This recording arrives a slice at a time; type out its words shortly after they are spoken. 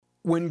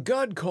When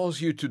God calls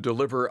you to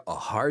deliver a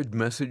hard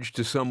message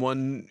to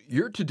someone,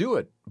 you're to do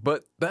it.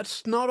 But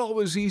that's not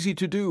always easy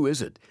to do,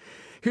 is it?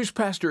 Here's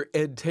Pastor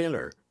Ed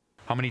Taylor.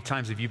 How many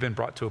times have you been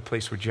brought to a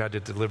place where you had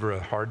to deliver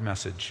a hard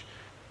message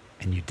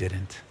and you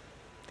didn't?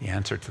 The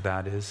answer to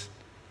that is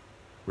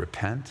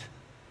repent,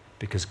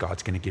 because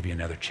God's going to give you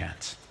another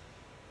chance.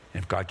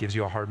 And if God gives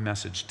you a hard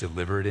message,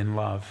 deliver it in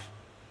love.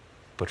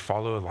 But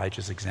follow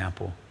Elijah's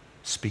example.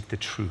 Speak the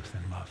truth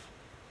in love.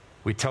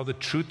 We tell the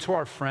truth to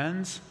our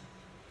friends,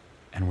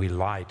 and we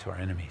lie to our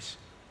enemies.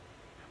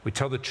 We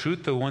tell the truth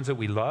to the ones that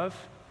we love,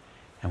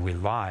 and we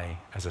lie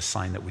as a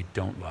sign that we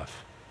don't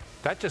love.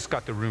 That just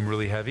got the room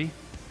really heavy,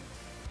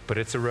 but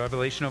it's a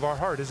revelation of our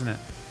heart, isn't it?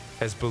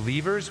 As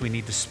believers, we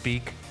need to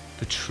speak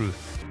the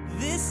truth.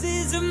 This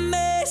is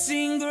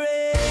amazing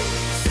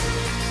grace.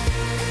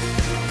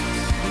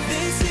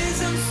 This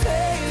is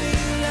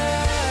unfailing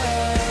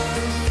love.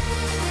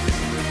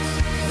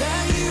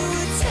 That you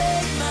would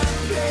take my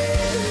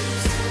place.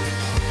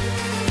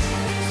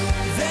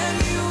 Then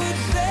you would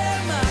bear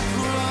my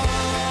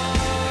cross.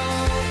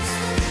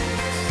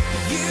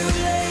 You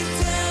laid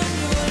down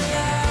your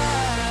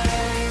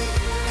life,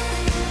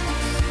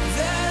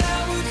 that I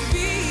would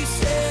be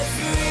set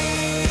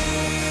free.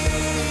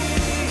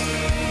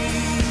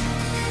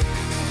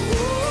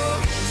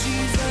 Oh,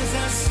 Jesus, I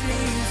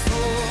sing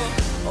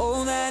for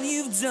all that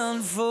you've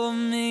done for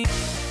me.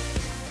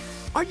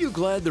 Are you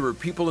glad there are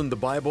people in the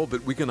Bible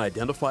that we can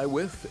identify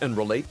with and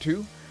relate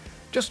to?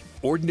 Just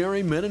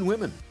ordinary men and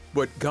women,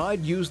 but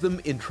God used them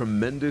in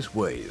tremendous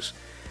ways.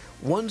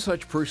 One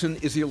such person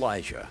is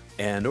Elijah,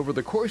 and over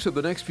the course of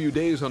the next few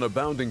days on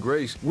Abounding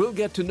Grace, we'll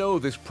get to know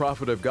this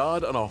prophet of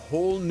God on a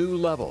whole new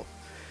level.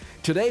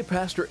 Today,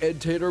 Pastor Ed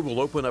Taylor will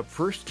open up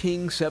 1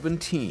 Kings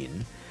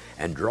 17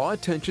 and draw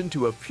attention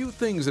to a few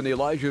things in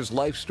Elijah's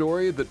life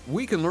story that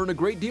we can learn a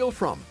great deal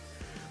from.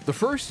 The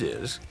first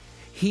is,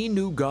 he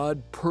knew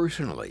God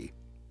personally.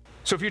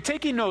 So if you're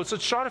taking notes,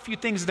 let's jot a few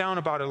things down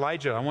about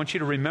Elijah. I want you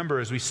to remember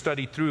as we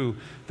study through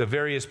the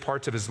various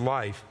parts of his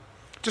life.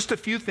 Just a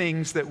few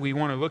things that we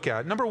want to look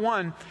at. Number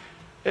one,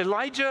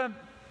 Elijah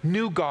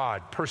knew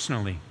God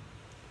personally.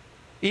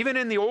 Even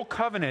in the Old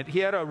Covenant, he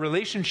had a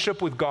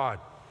relationship with God.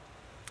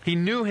 He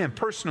knew him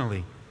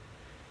personally.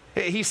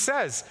 He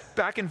says,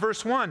 back in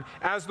verse 1,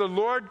 as the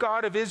Lord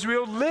God of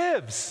Israel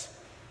lives.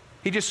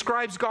 He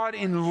describes God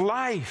in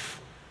life.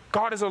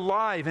 God is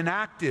alive and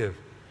active.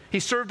 He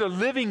served a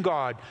living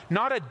God,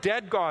 not a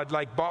dead God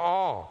like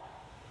Baal,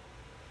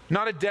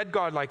 not a dead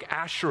God like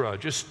Asherah,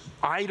 just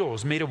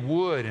idols made of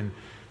wood and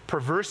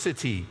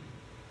perversity.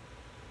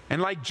 And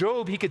like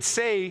Job, he could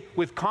say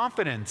with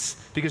confidence,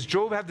 because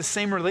Job had the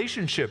same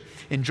relationship.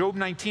 In Job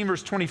 19,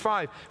 verse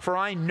 25, for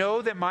I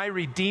know that my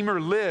Redeemer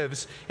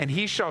lives, and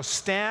he shall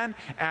stand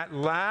at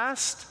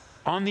last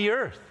on the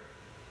earth.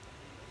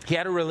 He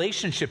had a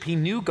relationship. He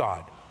knew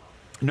God.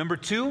 Number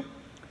two,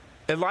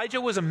 Elijah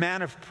was a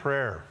man of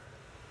prayer.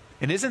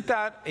 And isn't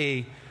that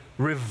a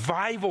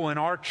revival in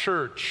our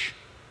church?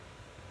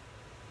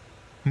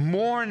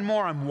 More and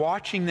more, I'm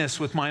watching this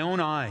with my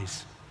own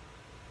eyes.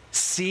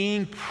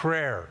 Seeing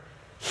prayer,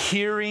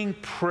 hearing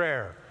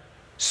prayer,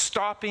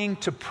 stopping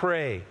to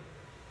pray,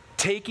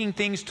 taking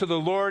things to the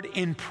Lord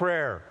in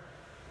prayer,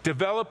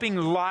 developing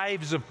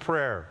lives of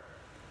prayer,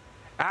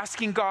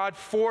 asking God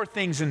for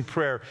things in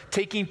prayer,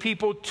 taking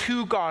people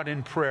to God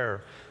in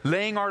prayer,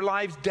 laying our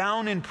lives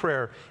down in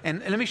prayer.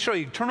 And let me show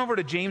you. Turn over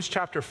to James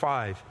chapter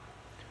 5.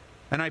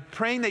 And I'm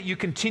praying that you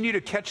continue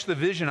to catch the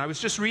vision. I was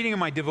just reading in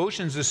my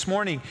devotions this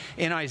morning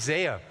in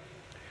Isaiah,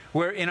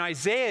 where in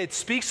Isaiah it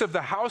speaks of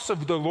the house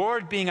of the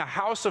Lord being a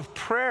house of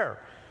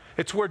prayer.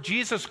 It's where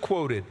Jesus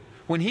quoted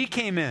when he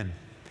came in.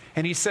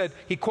 And he said,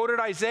 he quoted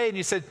Isaiah and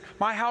he said,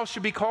 my house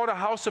should be called a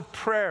house of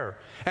prayer.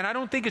 And I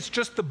don't think it's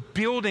just the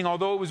building,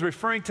 although it was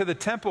referring to the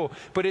temple,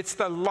 but it's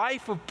the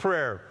life of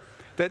prayer,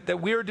 that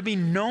we are to be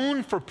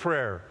known for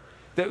prayer,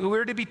 that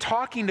we're to be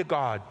talking to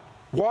God,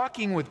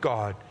 walking with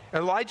God.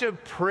 Elijah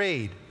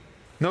prayed.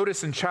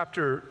 Notice in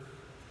chapter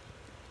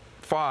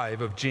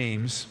 5 of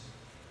James,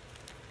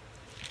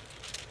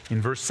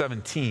 in verse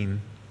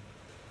 17,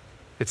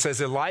 it says,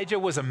 Elijah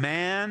was a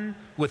man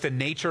with a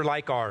nature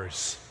like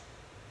ours.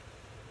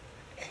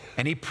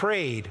 And he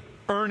prayed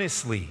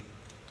earnestly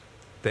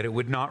that it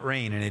would not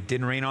rain, and it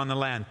didn't rain on the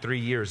land 3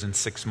 years and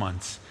 6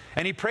 months.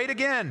 And he prayed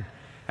again,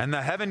 and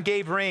the heaven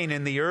gave rain,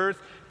 and the earth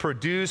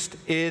produced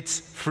its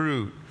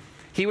fruit.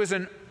 He was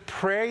a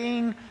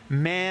praying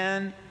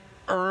man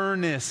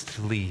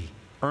earnestly.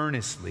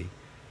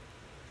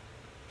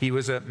 He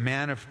was a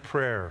man of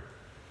prayer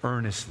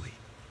earnestly.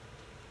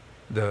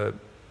 The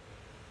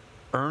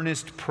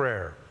earnest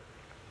prayer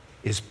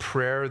is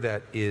prayer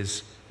that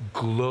is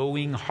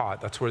glowing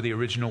hot. That's where the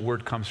original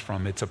word comes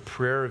from. It's a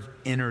prayer of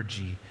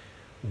energy,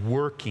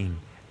 working,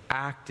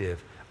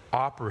 active,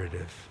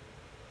 operative.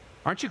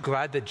 Aren't you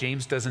glad that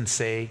James doesn't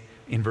say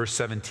in verse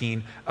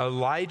 17,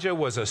 Elijah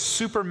was a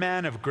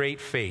superman of great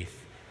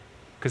faith?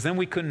 Because then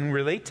we couldn't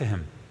relate to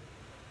him.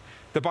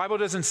 The Bible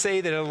doesn't say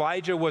that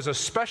Elijah was a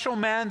special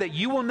man that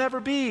you will never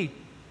be,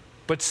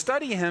 but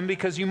study him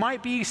because you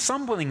might be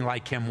stumbling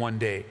like him one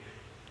day.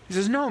 He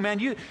says, no, man,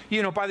 you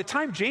know, by the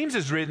time James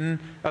is written,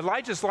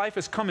 Elijah's life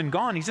has come and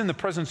gone. He's in the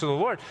presence of the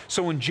Lord.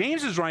 So when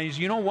James is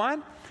writing, you know what?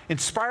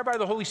 Inspired by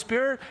the Holy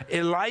Spirit,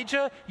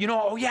 Elijah, you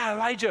know, oh yeah,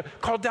 Elijah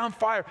called down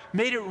fire,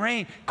 made it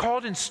rain,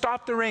 called and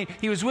stopped the rain.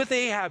 He was with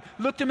Ahab,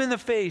 looked him in the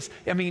face.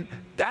 I mean,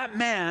 that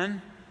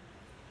man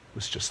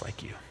was just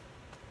like you.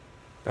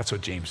 That's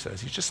what James says.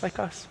 He's just like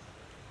us.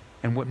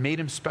 And what made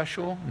him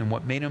special and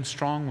what made him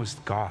strong was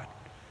God.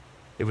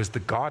 It was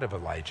the God of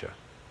Elijah.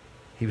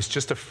 He was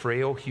just a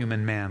frail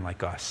human man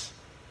like us.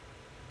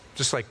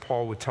 Just like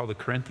Paul would tell the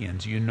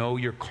Corinthians, you know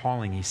your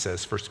calling, he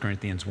says, 1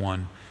 Corinthians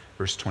 1,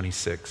 verse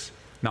 26.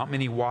 Not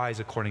many wise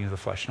according to the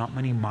flesh, not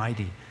many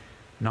mighty,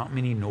 not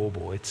many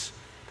noble. It's,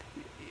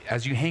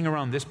 as you hang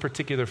around this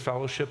particular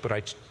fellowship, but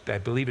I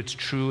believe it's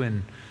true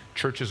in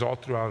churches all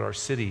throughout our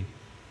city,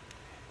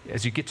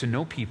 as you get to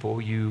know people,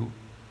 you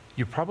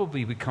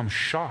probably become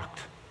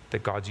shocked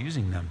that God's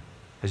using them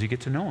as you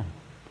get to know them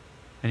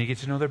and you get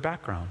to know their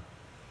background.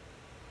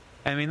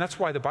 I mean, that's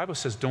why the Bible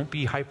says don't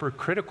be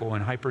hypercritical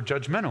and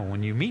hyper-judgmental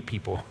when you meet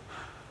people.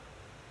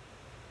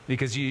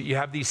 Because you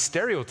have these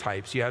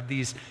stereotypes, you have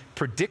these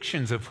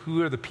predictions of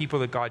who are the people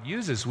that God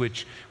uses,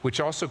 which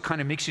also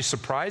kind of makes you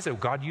surprised that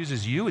God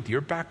uses you with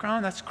your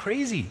background. That's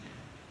crazy.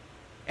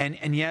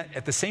 And yet,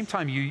 at the same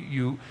time,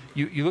 you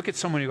look at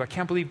someone and you go, I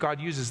can't believe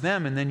God uses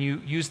them, and then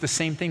you use the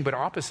same thing but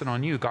opposite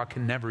on you. God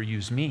can never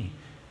use me.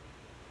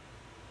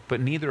 But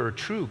neither are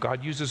true.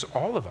 God uses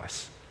all of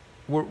us.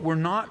 We're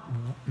not,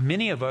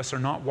 many of us are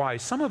not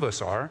wise. Some of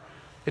us are.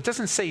 It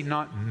doesn't say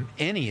not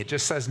any, it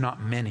just says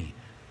not many.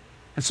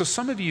 And so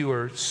some of you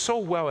are so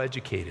well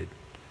educated.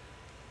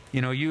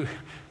 You know, you're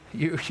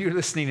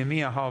listening to me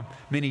how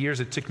many years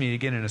it took me to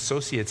get an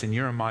associate's in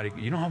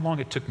Euromod. You know how long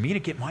it took me to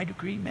get my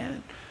degree,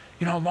 man?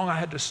 You know how long I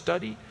had to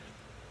study?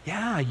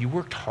 Yeah, you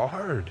worked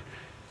hard.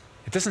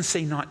 It doesn't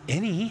say not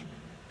any.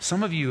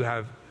 Some of you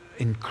have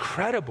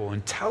incredible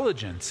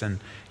intelligence and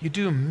you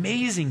do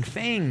amazing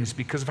things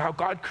because of how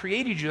God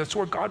created you. That's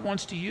where God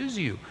wants to use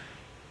you.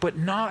 But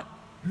not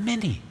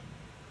many.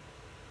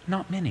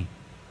 Not many.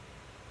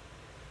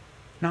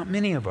 Not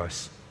many of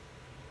us.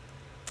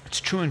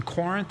 It's true in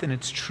Corinth, and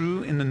it's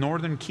true in the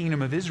northern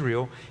kingdom of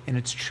Israel, and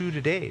it's true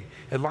today.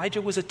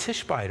 Elijah was a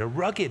Tishbite, a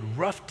rugged,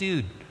 rough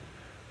dude.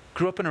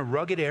 Grew up in a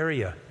rugged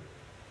area,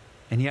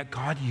 and yet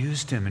God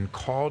used him and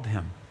called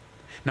him.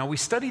 Now, we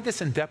studied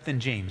this in depth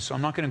in James, so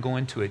I'm not going to go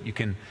into it. You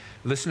can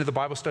listen to the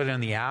Bible study on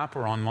the app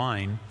or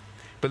online.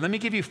 But let me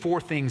give you 4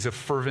 things of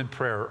fervent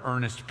prayer,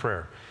 earnest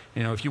prayer.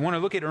 You know, if you want to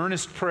look at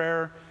earnest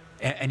prayer,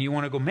 and you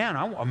want to go, man,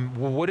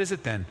 well, what is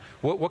it then?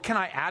 What can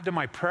I add to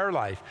my prayer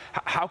life?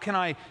 How can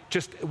I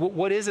just,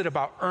 what is it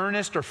about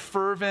earnest or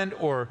fervent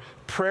or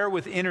prayer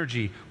with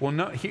energy? Well,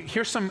 no,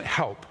 here's some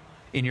help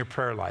in your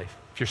prayer life.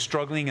 If you're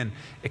struggling and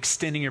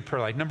extending your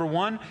prayer life. Number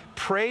 1,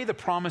 pray the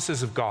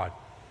promises of God.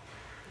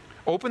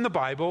 Open the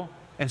Bible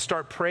and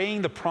start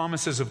praying the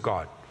promises of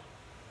God.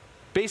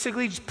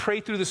 Basically, just pray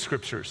through the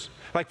scriptures.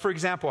 Like, for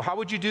example, how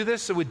would you do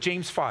this? With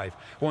James 5.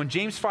 Well, in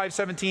James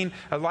 5:17,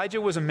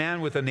 Elijah was a man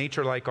with a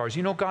nature like ours.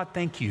 You know, God,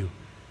 thank you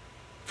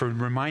for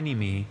reminding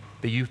me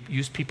that you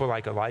used people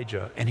like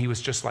Elijah, and he was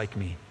just like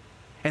me.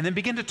 And then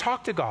begin to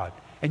talk to God.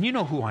 And you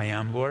know who I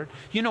am, Lord.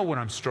 You know what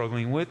I'm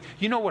struggling with.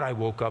 You know what I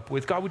woke up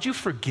with. God, would you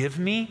forgive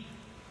me?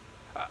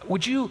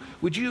 Would you,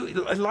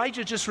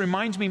 Elijah just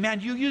reminds me,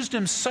 man, you used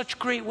him such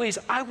great ways.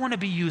 I want to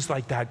be used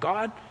like that,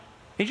 God.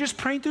 And you're just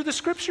praying through the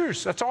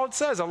scriptures. That's all it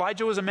says.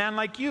 Elijah was a man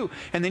like you.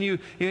 And then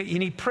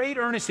he prayed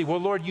earnestly. Well,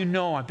 Lord, you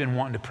know I've been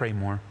wanting to pray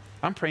more.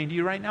 I'm praying to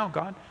you right now,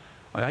 God.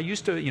 I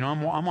used to, you know,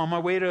 I'm on my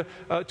way to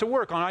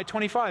work on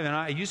I-25, and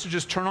I used to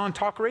just turn on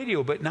talk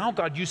radio. But now,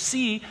 God, you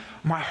see,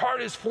 my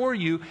heart is for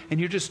you, and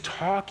you're just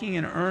talking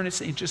in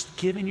earnest and just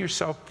giving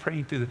yourself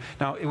praying through.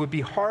 Now, it would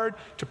be hard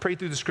to pray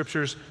through the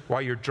scriptures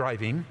while you're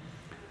driving,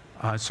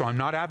 so I'm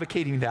not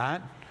advocating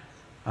that.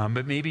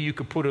 But maybe you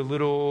could put a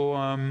little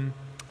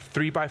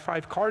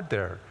 3x5 card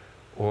there,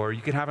 or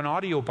you could have an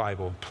audio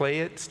Bible.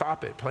 Play it,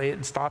 stop it. Play it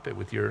and stop it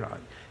with your.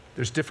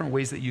 There's different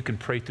ways that you can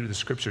pray through the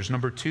scriptures.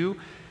 Number 2.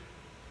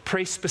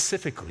 Pray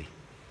specifically.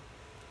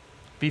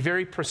 Be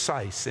very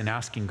precise in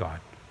asking God.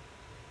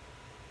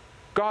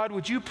 God,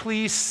 would you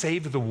please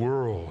save the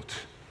world?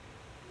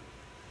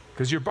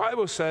 Because your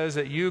Bible says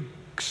that you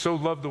so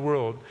love the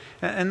world.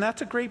 And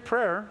that's a great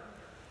prayer.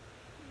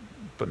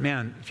 But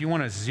man, if you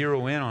want to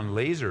zero in on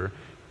laser,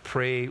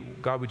 pray,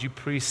 God, would you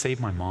please save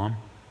my mom?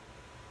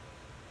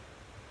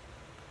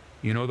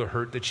 You know the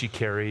hurt that she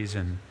carries,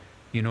 and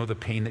you know the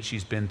pain that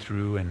she's been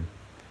through, and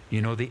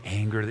you know the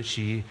anger that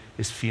she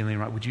is feeling.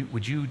 Right?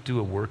 Would you do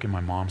a work in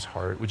my mom's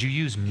heart? Would you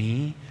use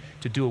me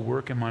to do a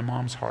work in my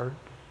mom's heart?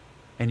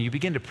 And you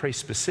begin to pray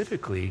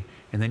specifically,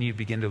 and then you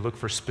begin to look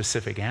for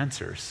specific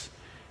answers.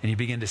 And you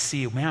begin to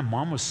see, man,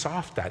 mom was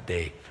soft that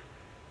day.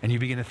 And you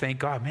begin to thank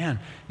God, man,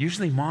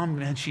 usually mom,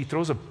 man, she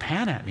throws a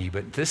pan at me,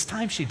 but this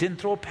time she didn't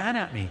throw a pan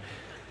at me.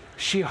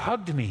 She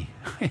hugged me.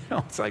 You know,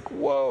 it's like,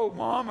 whoa,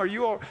 mom, are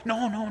you all?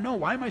 No.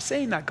 Why am I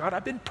saying that, God?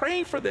 I've been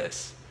praying for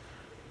this.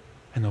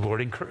 And the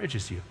Lord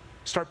encourages you.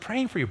 Start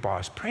praying for your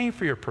boss, praying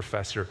for your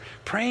professor,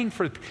 praying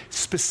for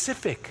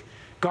specific.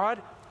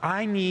 God,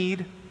 I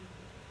need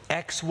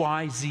X,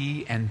 Y,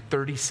 Z, and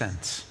 30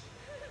 cents.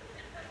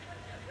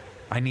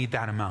 I need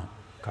that amount.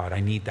 God, I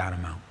need that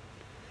amount.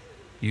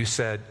 You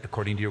said,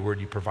 according to your word,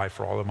 you provide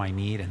for all of my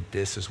need, and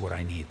this is what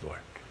I need, Lord.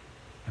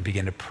 And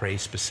begin to pray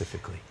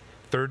specifically.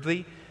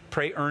 Thirdly,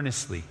 pray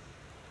earnestly.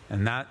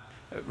 And that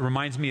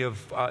reminds me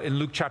of in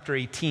Luke chapter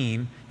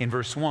 18, in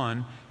verse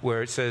 1,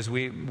 where it says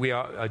we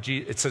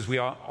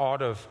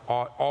ought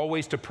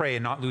always to pray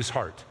and not lose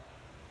heart.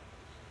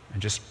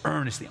 And just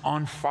earnestly,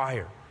 on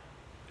fire.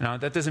 Now,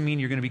 that doesn't mean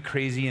you're going to be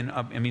crazy and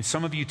up. I mean,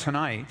 some of you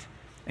tonight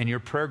in your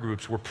prayer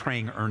groups were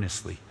praying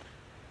earnestly.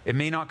 It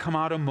may not come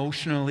out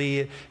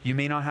emotionally. You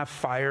may not have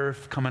fire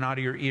coming out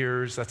of your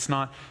ears. That's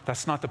not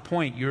the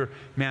point.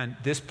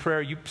 This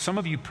prayer, some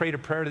of you prayed a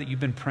prayer that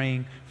you've been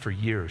praying for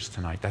years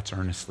tonight. That's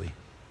earnestly.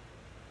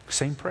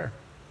 Same prayer.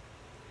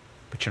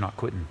 But you're not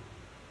quitting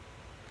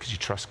because you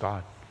trust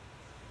God.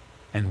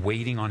 And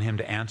waiting on Him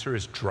to answer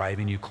is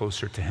driving you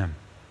closer to Him.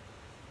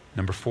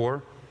 Number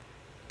 4,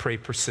 pray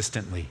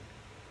persistently.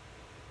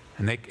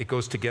 And it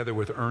goes together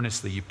with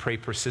earnestly. You pray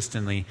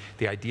persistently.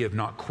 The idea of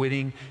not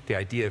quitting, the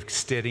idea of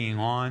steadying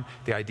on,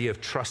 the idea of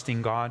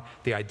trusting God,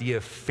 the idea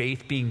of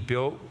faith being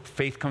built.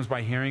 Faith comes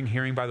by hearing,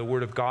 hearing by the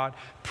word of God.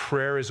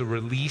 Prayer is a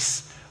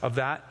release of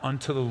that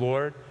unto the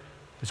Lord.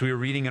 As we were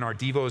reading in our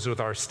devos with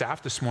our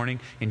staff this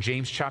morning, in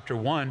James chapter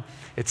 1,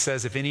 it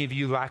says, if any of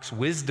you lacks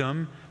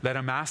wisdom, let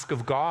him ask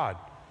of God,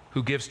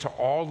 who gives to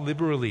all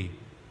liberally,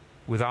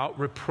 without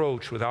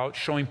reproach, without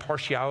showing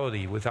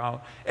partiality,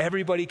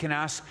 every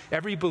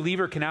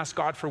believer can ask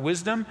God for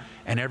wisdom,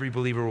 and every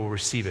believer will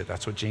receive it.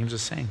 That's what James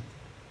is saying.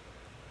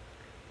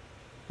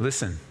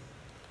 Listen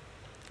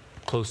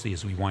closely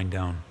as we wind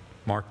down.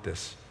 Mark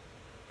this.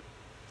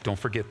 Don't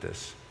forget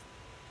this.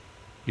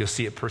 You'll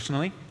see it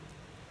personally.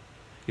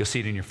 You'll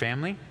see it in your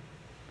family.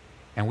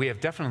 And we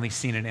have definitely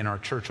seen it in our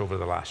church over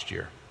the last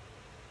year.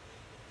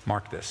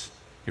 Mark this.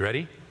 You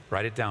ready?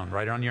 Write it down.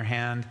 Write it on your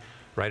hand.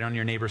 Write on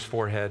your neighbor's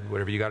forehead,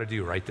 whatever you got to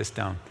do, write this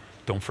down.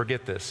 Don't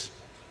forget this.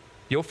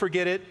 You'll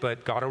forget it,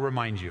 but God will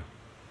remind you.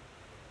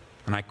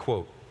 And I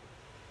quote,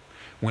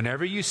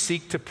 whenever you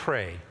seek to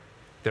pray,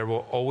 there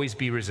will always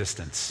be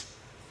resistance.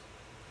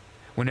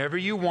 Whenever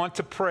you want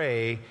to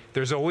pray,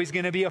 there's always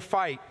going to be a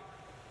fight,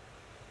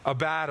 a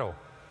battle,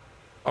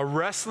 a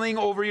wrestling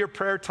over your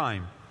prayer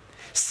time.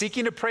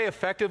 Seeking to pray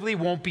effectively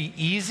won't be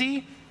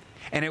easy.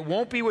 And it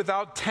won't be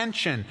without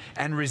tension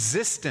and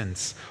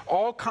resistance.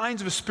 All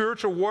kinds of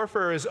spiritual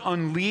warfare is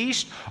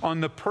unleashed on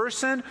the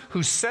person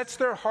who sets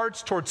their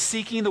hearts towards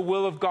seeking the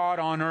will of God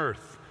on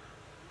earth.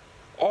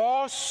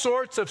 All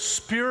sorts of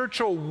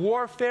spiritual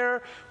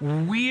warfare,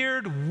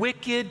 weird,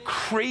 wicked,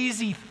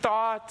 crazy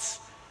thoughts.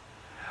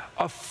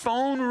 A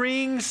phone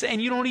rings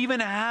and you don't even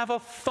have a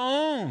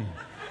phone.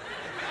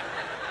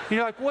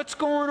 You're like, what's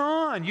going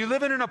on? You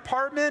live in an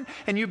apartment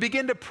and you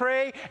begin to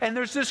pray and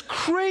there's this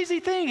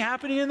crazy thing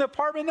happening in the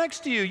apartment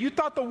next to you. You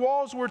thought the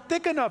walls were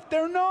thick enough.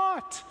 They're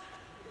not.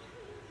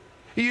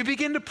 You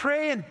begin to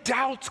pray and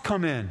doubts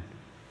come in.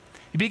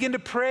 You begin to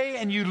pray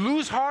and you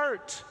lose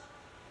heart.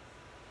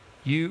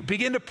 You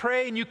begin to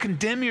pray and you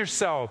condemn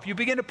yourself. You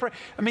begin to pray.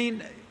 I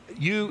mean,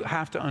 you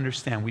have to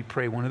understand, we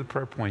pray, one of the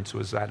prayer points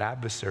was that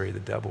adversary, the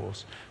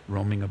devil's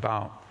roaming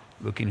about,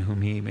 looking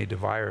whom he may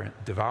devour.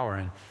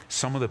 And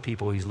some of the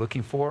people he's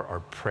looking for are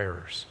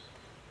prayers,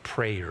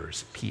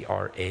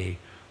 P-R-A-Y,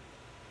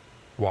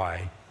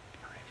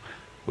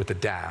 with a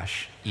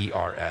dash,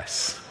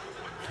 E-R-S.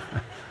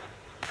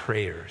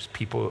 Prayers,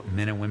 people,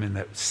 men and women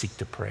that seek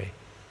to pray.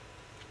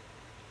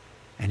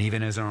 And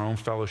even as in our own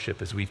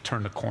fellowship, as we've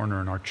turned the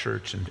corner in our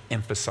church and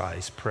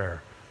emphasized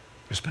prayer,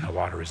 there's been a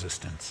lot of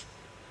resistance,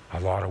 a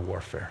lot of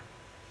warfare,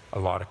 a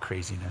lot of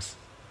craziness.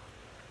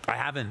 I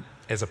haven't,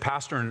 as a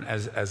pastor and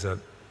as a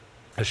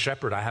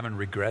shepherd, I haven't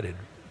regretted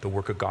the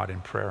work of God in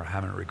prayer. I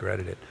haven't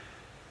regretted it.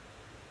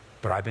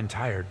 But I've been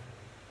tired.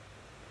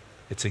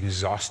 It's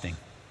exhausting.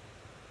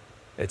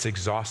 It's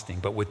exhausting.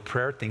 But with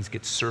prayer, things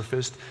get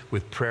surfaced.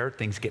 With prayer,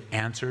 things get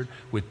answered.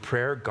 With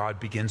prayer, God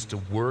begins to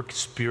work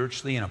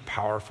spiritually in a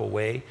powerful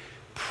way.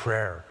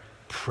 Prayer.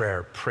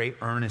 Pray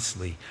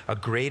earnestly. A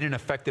great and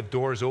effective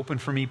door is open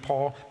for me,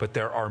 Paul, but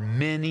there are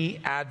many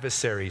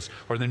adversaries.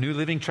 Or the New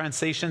Living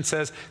Translation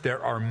says,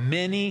 there are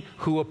many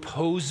who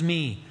oppose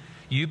me.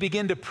 You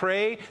begin to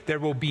pray, there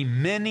will be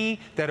many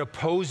that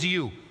oppose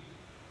you.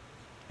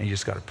 And you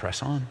just got to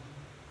press on.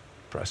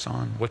 Press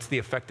on. What's the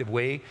effective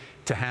way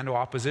to handle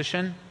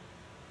opposition?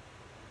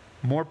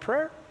 More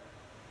prayer.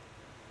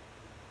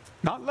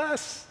 Not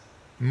less.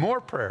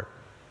 More prayer.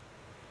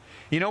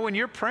 You know, when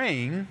you're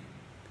praying,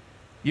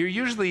 you're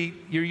usually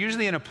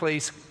in a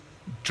place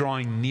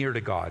drawing near to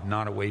God,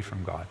 not away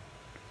from God.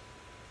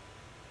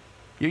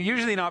 You're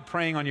usually not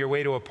praying on your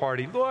way to a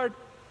party. Lord,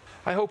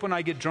 I hope when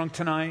I get drunk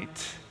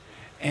tonight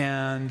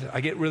and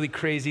I get really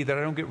crazy that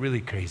I don't get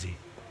really crazy.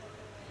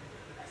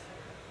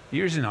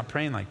 You're usually not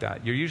praying like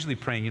that. You're usually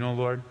praying,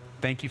 Lord,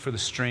 thank you for the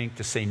strength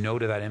to say no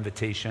to that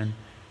invitation.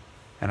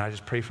 And I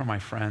just pray for my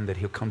friend that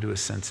he'll come to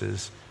his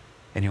senses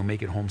and he'll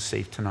make it home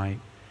safe tonight,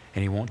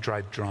 and he won't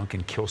drive drunk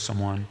and kill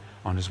someone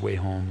on his way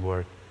home.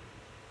 Lord,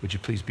 would you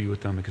please be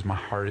with them, because my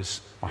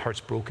heart's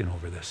broken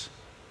over this.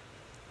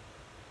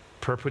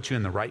 Prayer puts you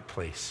in the right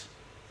place,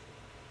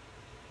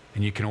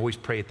 and you can always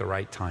pray at the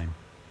right time.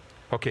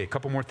 Okay, a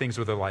couple more things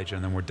with Elijah,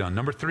 and then we're done.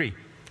 Number three.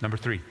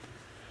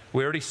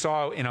 We already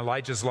saw in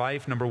Elijah's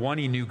life, number one,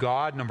 he knew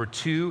God. Number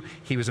two,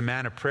 he was a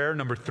man of prayer.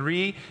 Number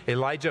three,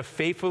 Elijah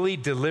faithfully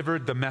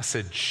delivered the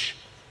message.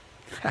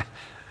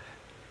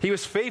 He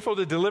was faithful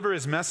to deliver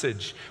his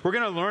message. We're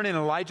going to learn in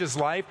Elijah's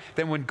life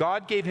that when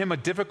God gave him a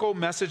difficult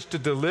message to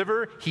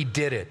deliver, he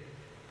did it.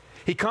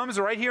 He comes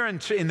right here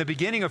in the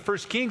beginning of 1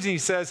 Kings, and he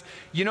says,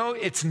 you know,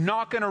 it's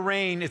not going to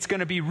rain. It's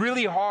going to be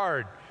really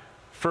hard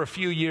for a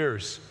few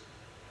years.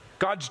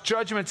 God's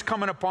judgment's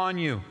coming upon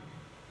you.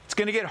 It's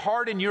going to get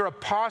hard in your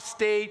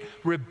apostate,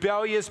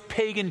 rebellious,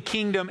 pagan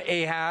kingdom,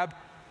 Ahab.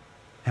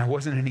 And it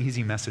wasn't an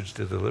easy message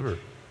to deliver.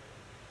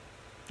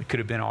 It could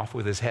have been off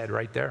with his head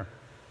right there.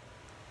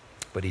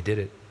 But he did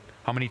it.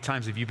 How many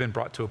times have you been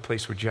brought to a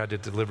place where you had to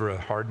deliver a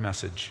hard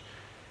message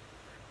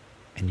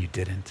and you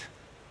didn't?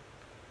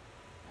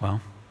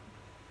 Well,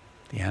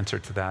 the answer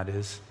to that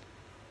is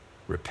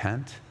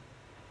repent,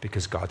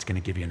 because God's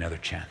going to give you another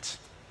chance.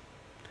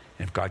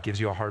 And if God gives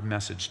you a hard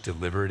message,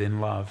 deliver it in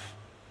love.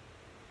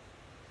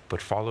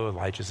 But follow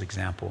Elijah's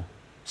example.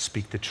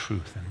 Speak the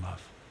truth in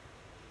love.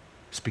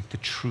 Speak the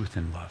truth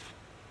in love.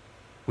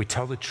 We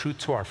tell the truth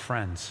to our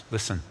friends.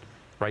 Listen,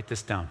 write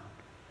this down.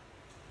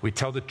 We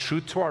tell the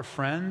truth to our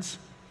friends,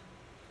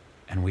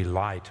 and we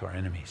lie to our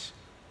enemies.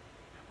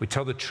 We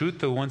tell the truth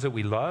to the ones that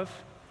we love,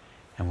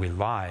 and we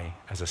lie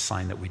as a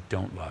sign that we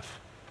don't love.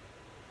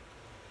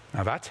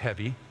 Now that's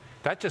heavy.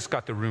 That just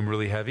got the room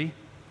really heavy.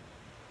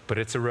 But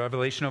it's a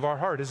revelation of our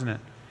heart, isn't it?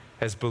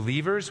 As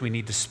believers, we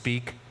need to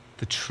speak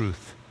the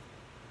truth.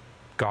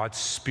 God's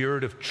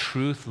spirit of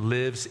truth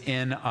lives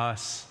in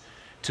us.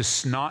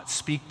 To not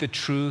speak the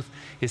truth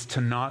is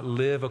to not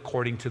live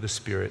according to the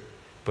Spirit,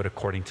 but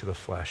according to the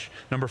flesh.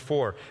 Number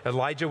 4,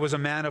 Elijah was a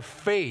man of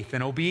faith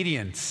and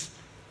obedience.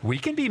 We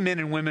can be men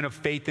and women of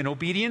faith and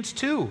obedience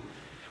too.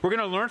 We're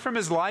going to learn from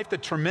his life the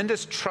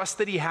tremendous trust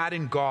that he had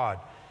in God.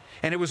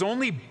 And it was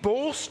only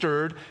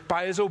bolstered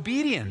by his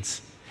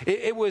obedience.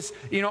 It was,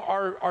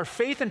 our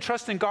faith and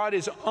trust in God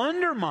is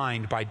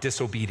undermined by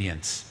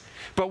disobedience.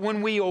 But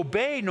when we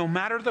obey, no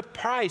matter the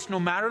price, no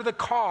matter the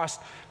cost,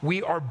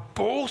 we are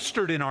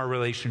bolstered in our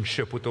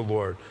relationship with the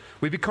Lord.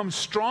 We become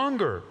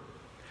stronger.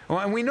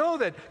 And we know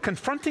that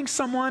confronting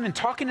someone and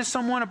talking to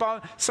someone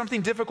about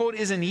something difficult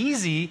isn't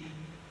easy.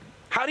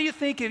 How do you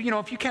think,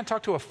 if you can't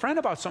talk to a friend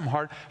about something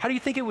hard, how do you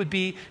think it would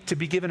be to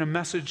be given a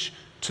message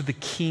to the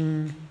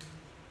king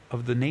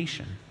of the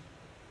nation?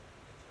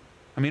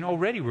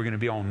 Already we're going to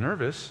be all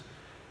nervous.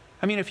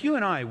 If you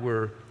and I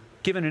were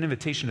given an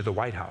invitation to the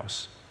White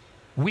House,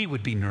 we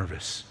would be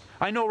nervous.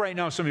 I know right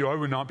now some of you, I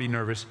would not be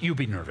nervous. You'd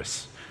be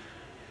nervous.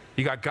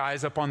 You got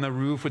guys up on the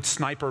roof with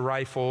sniper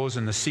rifles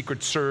and the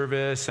Secret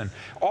Service and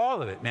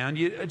all of it, man.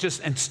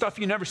 And stuff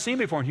you've never seen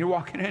before. And you're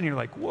walking in and you're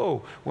like,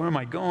 whoa, where am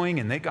I going?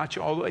 And they got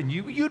you all the way. And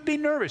you'd be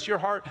nervous. Your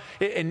heart,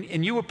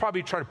 and you would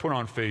probably try to put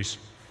on face,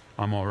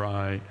 I'm all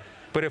right.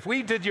 But if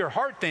we did your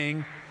heart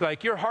thing,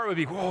 like your heart would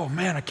be, oh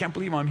man, I can't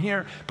believe I'm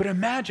here. But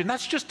imagine,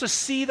 that's just to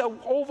see the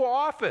Oval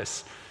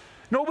Office.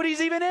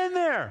 Nobody's even in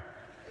there.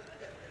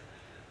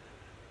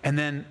 And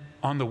then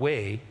on the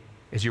way,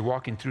 as you're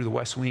walking through the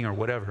West Wing or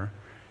whatever,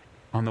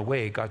 on the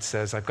way, God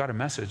says, I've got a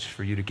message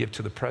for you to give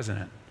to the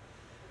president.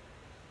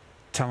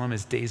 Tell him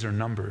his days are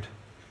numbered.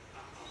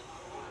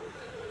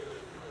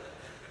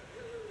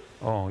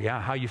 Oh, yeah,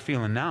 how you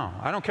feeling now?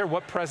 I don't care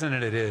what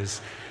president it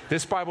is.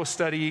 This Bible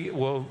study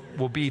will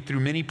be through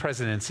many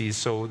presidencies,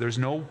 so there's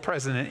no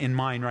president in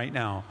mind right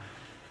now.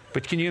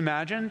 But can you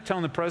imagine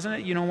telling the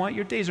president, you know what,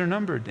 your days are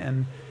numbered,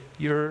 and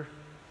you're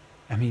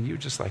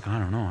just like, I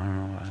don't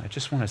know. I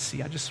just want to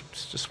see, I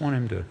just want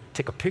him to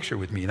take a picture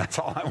with me. That's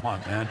all I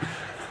want, man.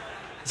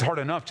 It's hard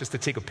enough just to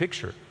take a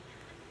picture.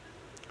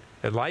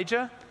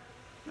 Elijah,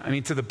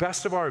 to the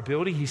best of our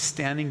ability, he's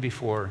standing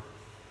before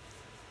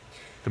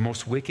the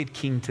most wicked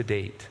king to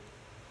date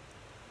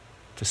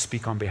to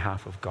speak on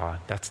behalf of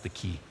God. That's the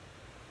key.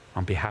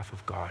 On behalf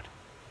of God.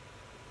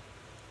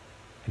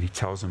 And he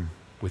tells him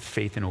with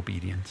faith and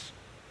obedience.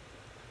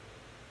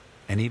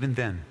 And even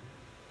then,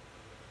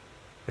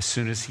 as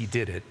soon as he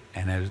did it,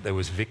 and as there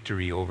was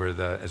victory over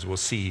as we'll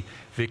see,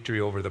 victory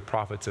over the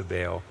prophets of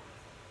Baal,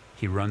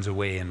 he runs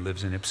away and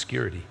lives in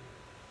obscurity.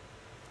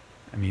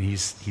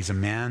 He's a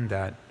man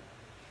that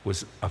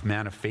was a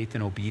man of faith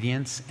and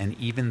obedience, and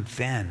even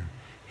then,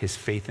 his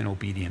faith and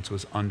obedience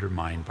was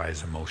undermined by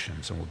his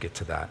emotions, and we'll get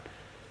to that.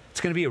 It's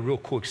going to be a real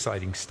cool,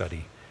 exciting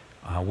study.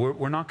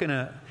 We're not going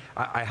to,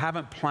 I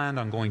haven't planned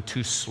on going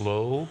too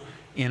slow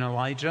in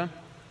Elijah.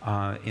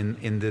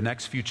 In the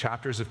next few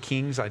chapters of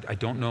Kings, I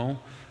don't know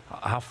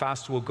how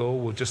fast we'll go.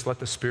 We'll just let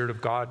the Spirit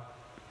of God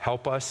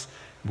help us.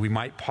 We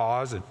might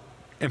pause and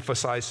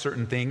emphasize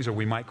certain things, or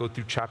we might go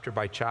through chapter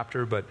by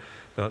chapter, but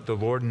the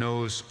Lord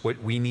knows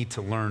what we need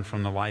to learn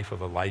from the life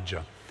of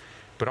Elijah.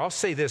 But I'll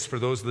say this for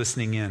those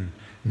listening in.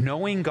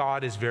 Knowing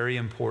God is very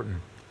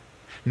important.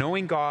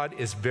 Knowing God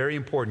is very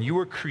important. You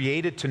were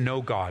created to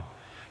know God.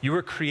 You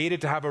were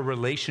created to have a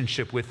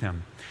relationship with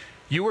Him.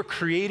 You were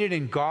created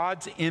in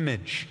God's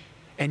image.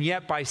 And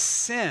yet by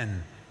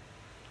sin,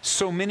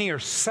 so many are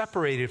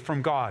separated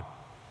from God,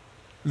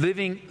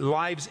 living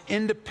lives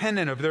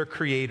independent of their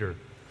Creator.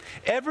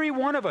 Every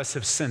one of us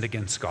have sinned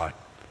against God.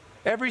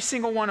 Every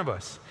single one of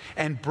us.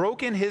 And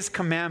broken His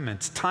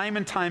commandments time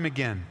and time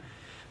again.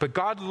 But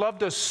God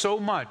loved us so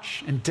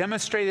much and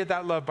demonstrated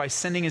that love by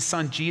sending His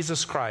Son,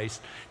 Jesus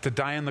Christ, to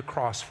die on the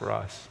cross for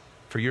us,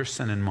 for your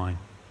sin and mine.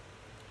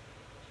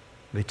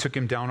 They took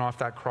Him down off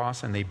that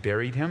cross and they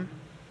buried Him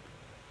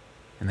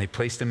and they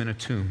placed Him in a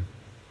tomb.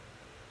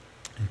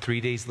 And 3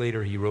 days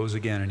later, He rose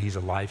again and He's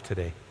alive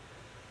today.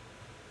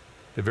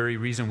 The very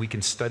reason we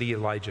can study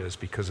Elijah is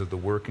because of the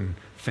work and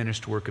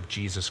finished work of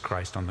Jesus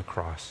Christ on the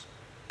cross.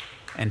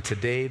 And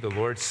today,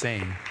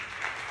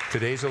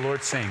 today's the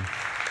Lord saying,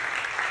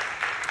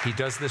 He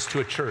does this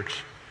to a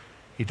church.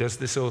 He does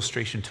this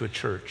illustration to a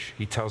church.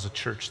 He tells a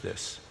church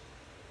this.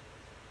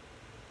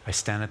 I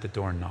stand at the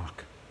door and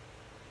knock.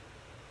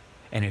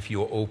 And if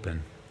you'll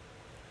open,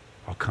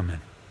 I'll come in.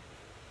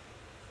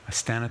 I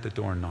stand at the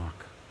door and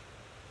knock.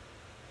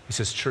 He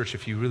says, church,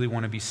 if you really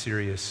want to be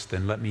serious,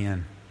 then let me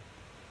in.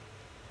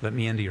 Let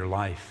me into your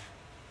life.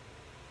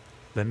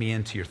 Let me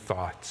into your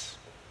thoughts.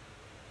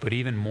 But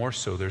even more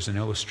so, there's an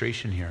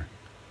illustration here.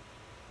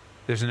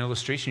 There's an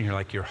illustration here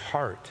like your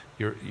heart,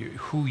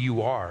 who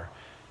you are.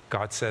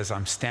 God says,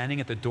 I'm standing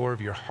at the door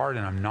of your heart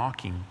and I'm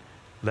knocking.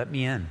 Let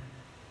me in.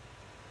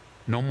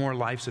 No more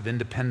lives of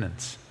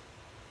independence.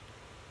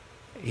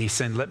 He's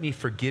saying, let me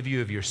forgive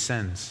you of your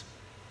sins.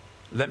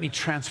 Let me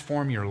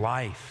transform your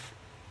life.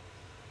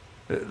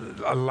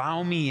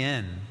 Allow me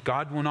in.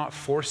 God will not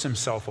force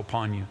Himself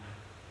upon you.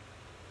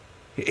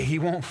 He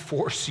won't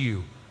force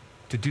you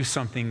to do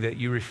something that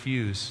you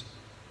refuse,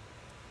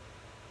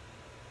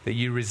 that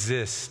you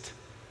resist.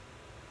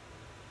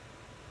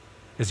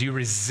 As you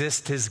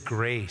resist His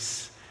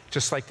grace,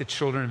 just like the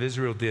children of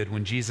Israel did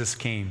when Jesus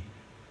came.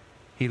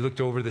 He looked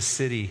over the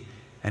city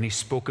and He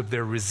spoke of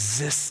their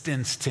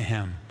resistance to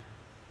Him.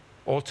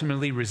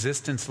 Ultimately,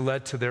 resistance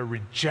led to their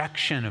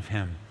rejection of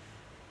Him.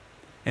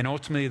 And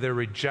ultimately, their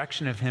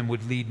rejection of Him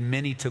would lead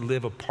many to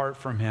live apart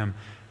from Him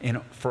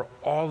for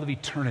all of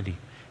eternity.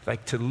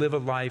 Like to live a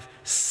life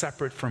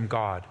separate from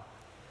God.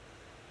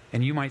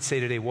 And you might say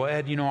today, well,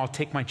 Ed, I'll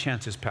take my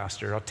chances,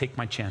 Pastor. I'll take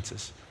my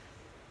chances.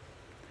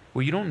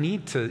 Well, you don't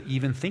need to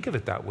even think of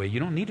it that way. You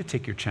don't need to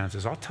take your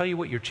chances. I'll tell you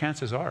what your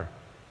chances are.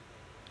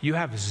 You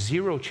have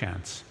 0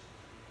 chance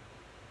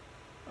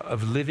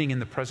of living in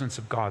the presence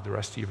of God the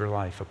rest of your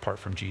life apart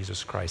from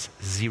Jesus Christ.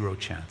 0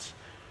 chance.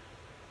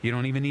 You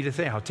don't even need to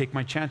say, I'll take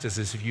my chances,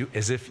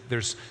 as if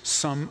there's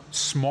some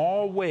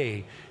small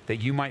way that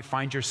you might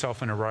find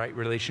yourself in a right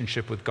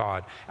relationship with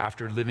God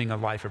after living a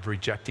life of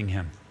rejecting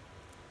Him.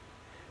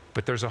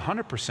 But there's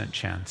 100%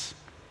 chance.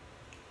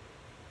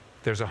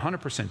 There's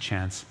 100%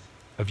 chance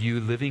of you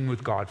living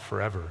with God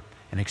forever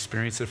and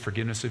experience the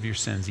forgiveness of your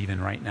sins even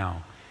right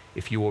now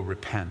if you will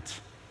repent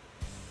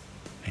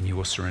and you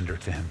will surrender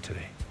to Him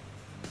today.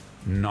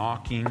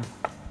 Knocking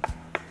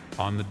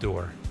on the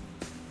door.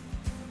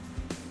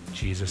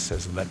 Jesus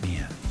says, let me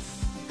in.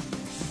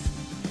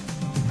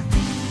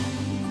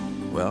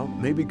 Well,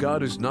 maybe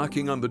God is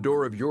knocking on the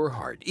door of your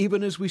heart,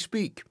 even as we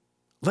speak.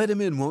 Let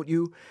Him in, won't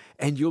you?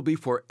 And you'll be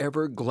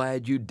forever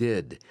glad you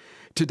did.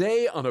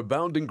 Today on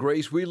Abounding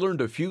Grace, we learned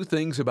a few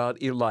things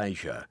about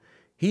Elijah.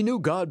 He knew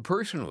God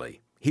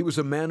personally. He was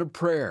a man of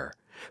prayer,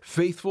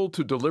 faithful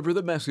to deliver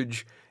the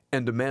message,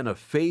 and a man of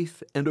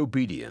faith and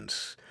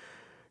obedience.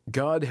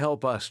 God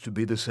help us to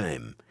be the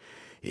same.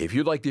 If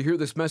you'd like to hear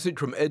this message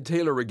from Ed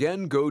Taylor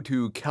again, go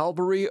to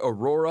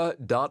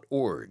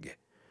calvaryaurora.org.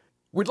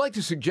 We'd like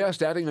to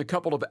suggest adding a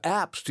couple of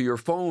apps to your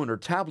phone or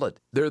tablet.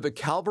 They're the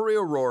Calvary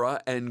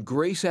Aurora and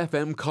Grace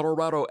FM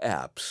Colorado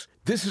apps.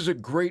 This is a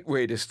great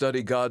way to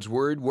study God's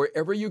Word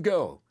wherever you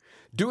go.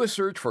 Do a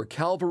search for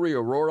Calvary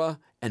Aurora,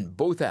 and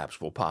both apps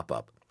will pop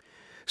up.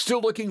 Still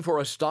looking for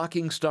a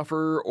stocking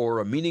stuffer or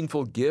a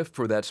meaningful gift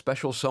for that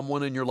special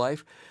someone in your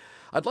life?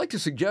 I'd like to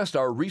suggest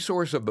our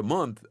resource of the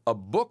month, a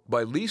book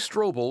by Lee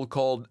Strobel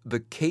called The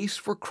Case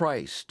for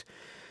Christ.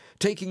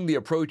 Taking the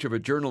approach of a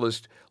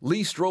journalist,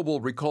 Lee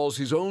Strobel recalls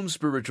his own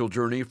spiritual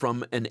journey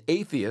from an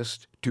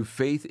atheist to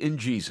faith in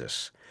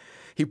Jesus.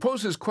 He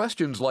poses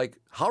questions like,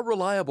 how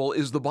reliable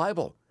is the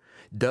Bible?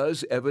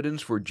 Does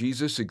evidence for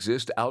Jesus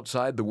exist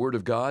outside the Word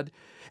of God?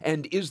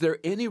 And is there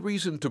any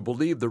reason to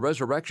believe the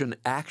resurrection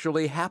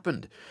actually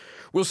happened?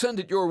 We'll send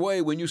it your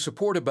way when you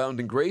support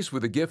Abounding Grace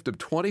with a gift of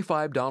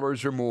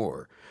 $25 or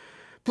more.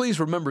 Please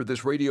remember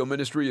this radio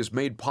ministry is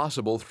made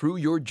possible through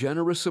your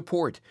generous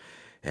support.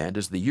 And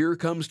as the year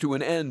comes to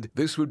an end,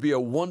 this would be a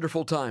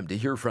wonderful time to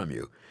hear from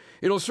you.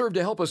 It'll serve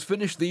to help us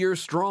finish the year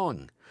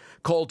strong.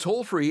 Call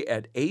toll-free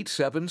at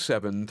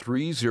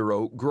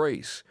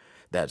 877-30-GRACE.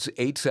 That's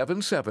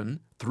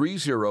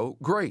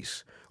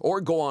 877-30-GRACE. Or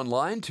go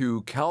online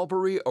to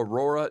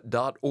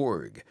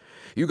calvaryaurora.org.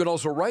 You can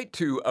also write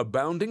to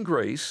Abounding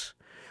Grace,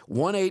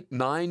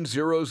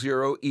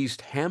 18900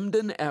 East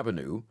Hamden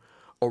Avenue,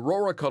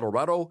 Aurora,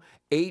 Colorado,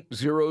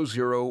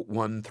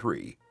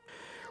 80013.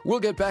 We'll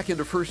get back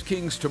into 1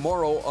 Kings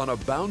tomorrow on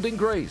Abounding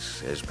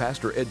Grace as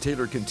Pastor Ed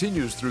Taylor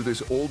continues through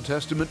this Old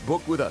Testament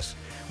book with us.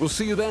 We'll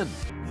see you then.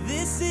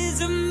 This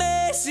is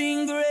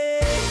amazing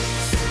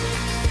grace.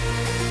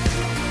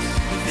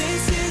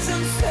 This is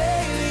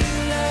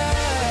unfailing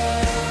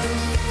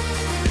love.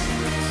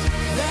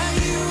 That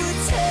you would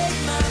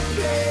take my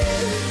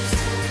place.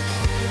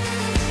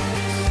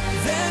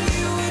 That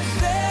you would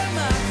bear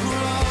my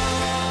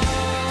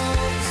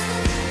cross.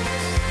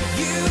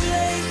 You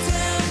laid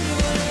down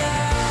your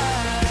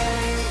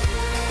life.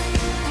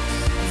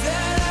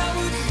 That I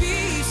would be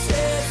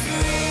set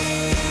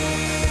free.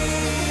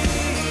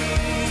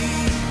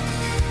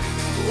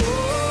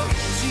 Oh,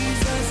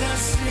 Jesus, I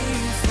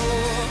sing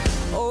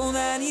for all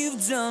that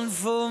you've done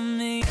for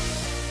me.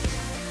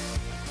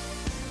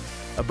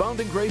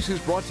 Abounding Grace is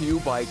brought to you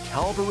by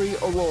Calvary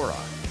Aurora.